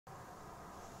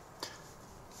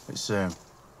Hey, Sam.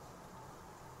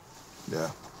 Yeah.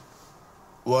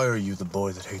 Why are you the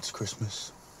boy that hates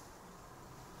Christmas?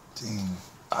 Dean.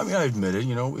 I mean, I admit it,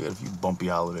 you know, we had a few bumpy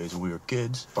holidays when we were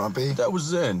kids. Bumpy? But that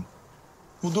was then.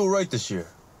 We'll do it right this year.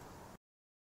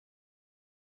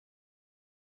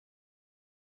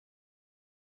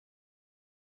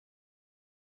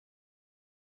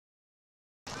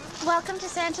 Welcome to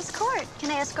Santa's court.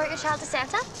 Can I escort your child to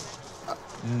Santa?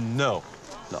 No.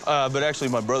 But actually,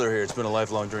 my brother here, it's been a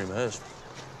lifelong dream of his.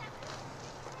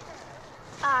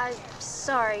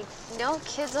 Sorry. No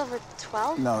kids over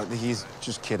 12? No, he's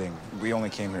just kidding. We only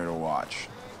came here to watch.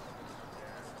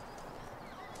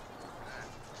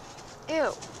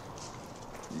 Ew.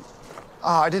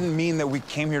 I didn't mean that we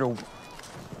came here to...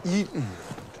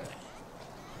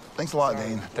 Thanks a lot,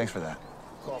 Dane. Thanks for that.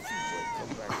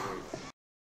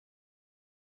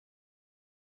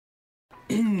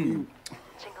 Jingle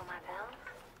my bells.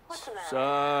 What's the matter?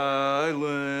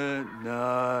 Silent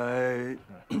night,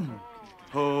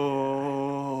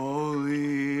 holy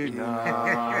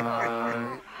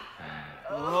night,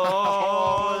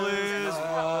 all is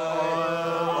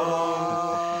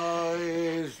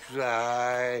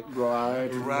bright,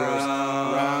 Right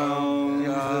round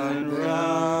and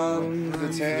round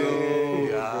the table.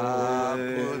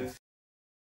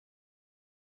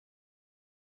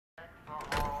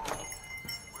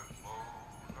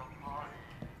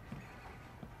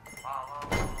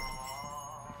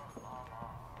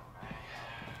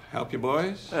 Help you,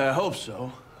 boys? I hope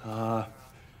so.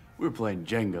 We were playing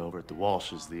Jenga over at the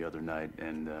Walsh's the other night,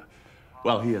 and,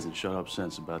 well, he hasn't shut up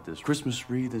since about this Christmas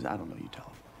wreath. I don't know, you tell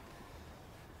him.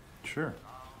 Sure.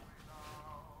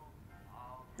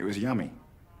 It was yummy.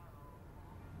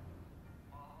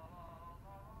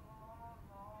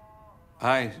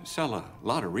 I sell a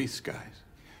lot of wreaths, guys.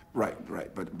 Right.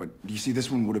 But you see,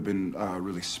 this one would have been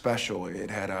really special. It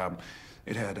had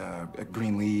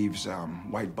green leaves,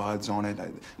 white buds on it.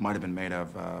 It might have been made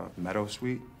of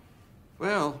meadowsweet.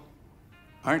 Well,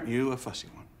 aren't you a fussy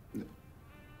one?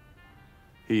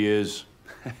 He is.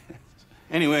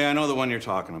 Anyway, I know the one you're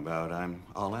talking about. I'm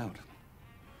all out.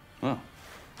 Well,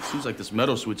 seems like this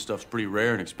meadowsweet stuff's pretty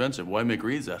rare and expensive. Why make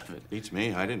wreaths out of it? Beats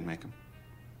me. I didn't make them.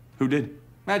 Who did?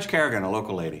 Madge Kerrigan, a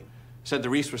local lady. Said the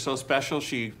wreaths were so special,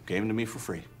 she gave them to me for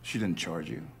free. She didn't charge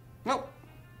you. Nope.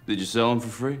 Did you sell them for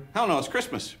free? Hell no, it's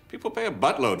Christmas. People pay a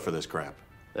buttload for this crap.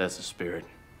 That's the spirit.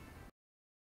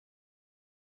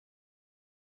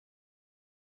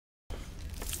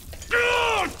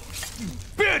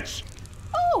 Bitch!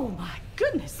 Oh, my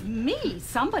goodness me.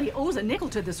 Somebody owes a nickel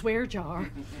to the swear jar.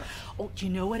 Oh, do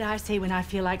you know what I say when I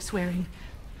feel like swearing?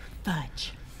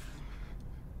 Fudge.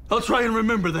 I'll try and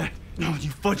remember that. No, you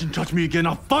fudge and touch me again,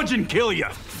 I'll fudge and kill you.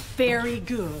 Very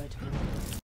good.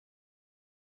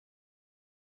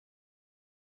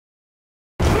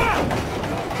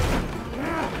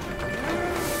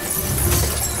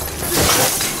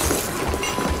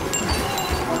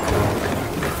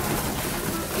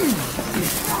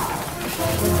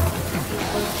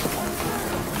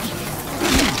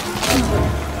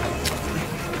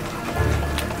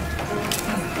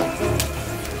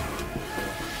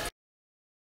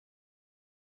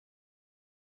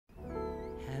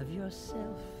 Have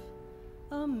yourself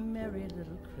a merry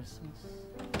little Christmas.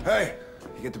 Hey,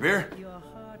 you get the beer? Your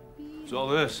heart beats What's all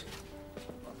this?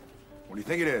 What do you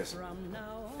think it is? from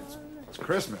now on. It's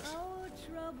Christmas. Our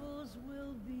troubles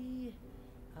will be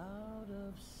out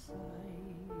of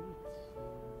sight.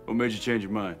 What made you change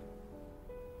your mind?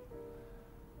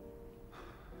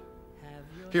 Have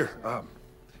Here, yourself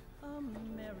a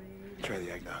merry try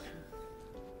the eggnog.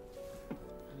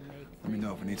 Let me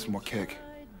know if I need some more kick.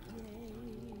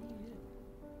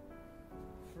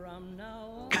 from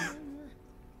now on.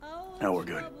 Now we're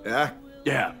good. Yeah?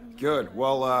 Yeah. Good.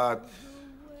 Well,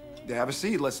 have a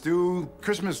seat. Let's do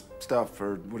Christmas stuff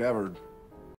or whatever.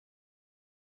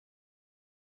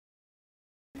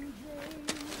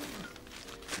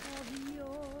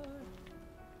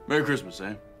 Merry Christmas,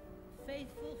 Sam.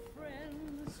 Faithful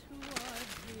friends who are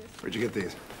dear, Where'd you get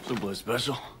these? Someplace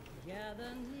special.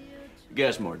 gather near to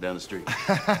Gas mart down the street.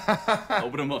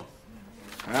 Open them up.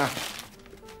 Ah,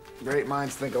 great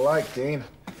minds think alike, Dean.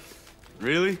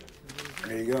 Really?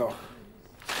 There you go.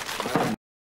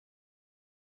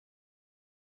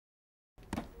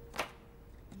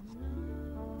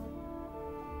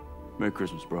 Merry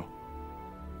Christmas, bro.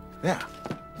 Yeah.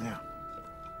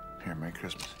 Here, Merry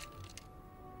Christmas.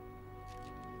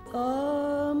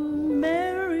 a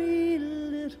merry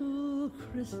little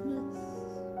Christmas.